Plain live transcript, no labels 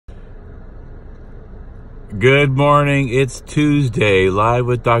Good morning. It's Tuesday, live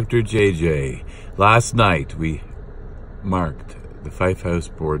with Dr. JJ. Last night we marked the Fife House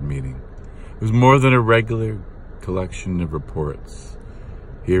board meeting. It was more than a regular collection of reports,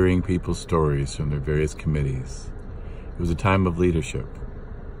 hearing people's stories from their various committees. It was a time of leadership,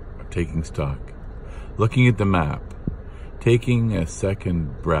 of taking stock, looking at the map, taking a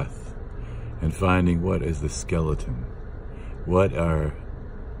second breath, and finding what is the skeleton, what are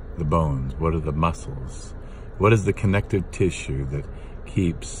the bones, what are the muscles, what is the connective tissue that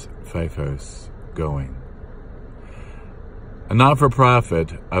keeps Fife House going. A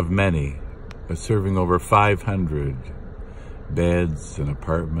not-for-profit of many, serving over 500 beds and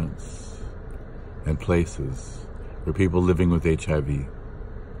apartments and places for people living with HIV,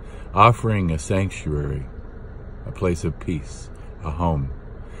 offering a sanctuary, a place of peace, a home.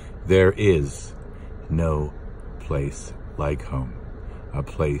 There is no place like home, a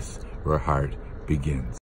place where heart begins.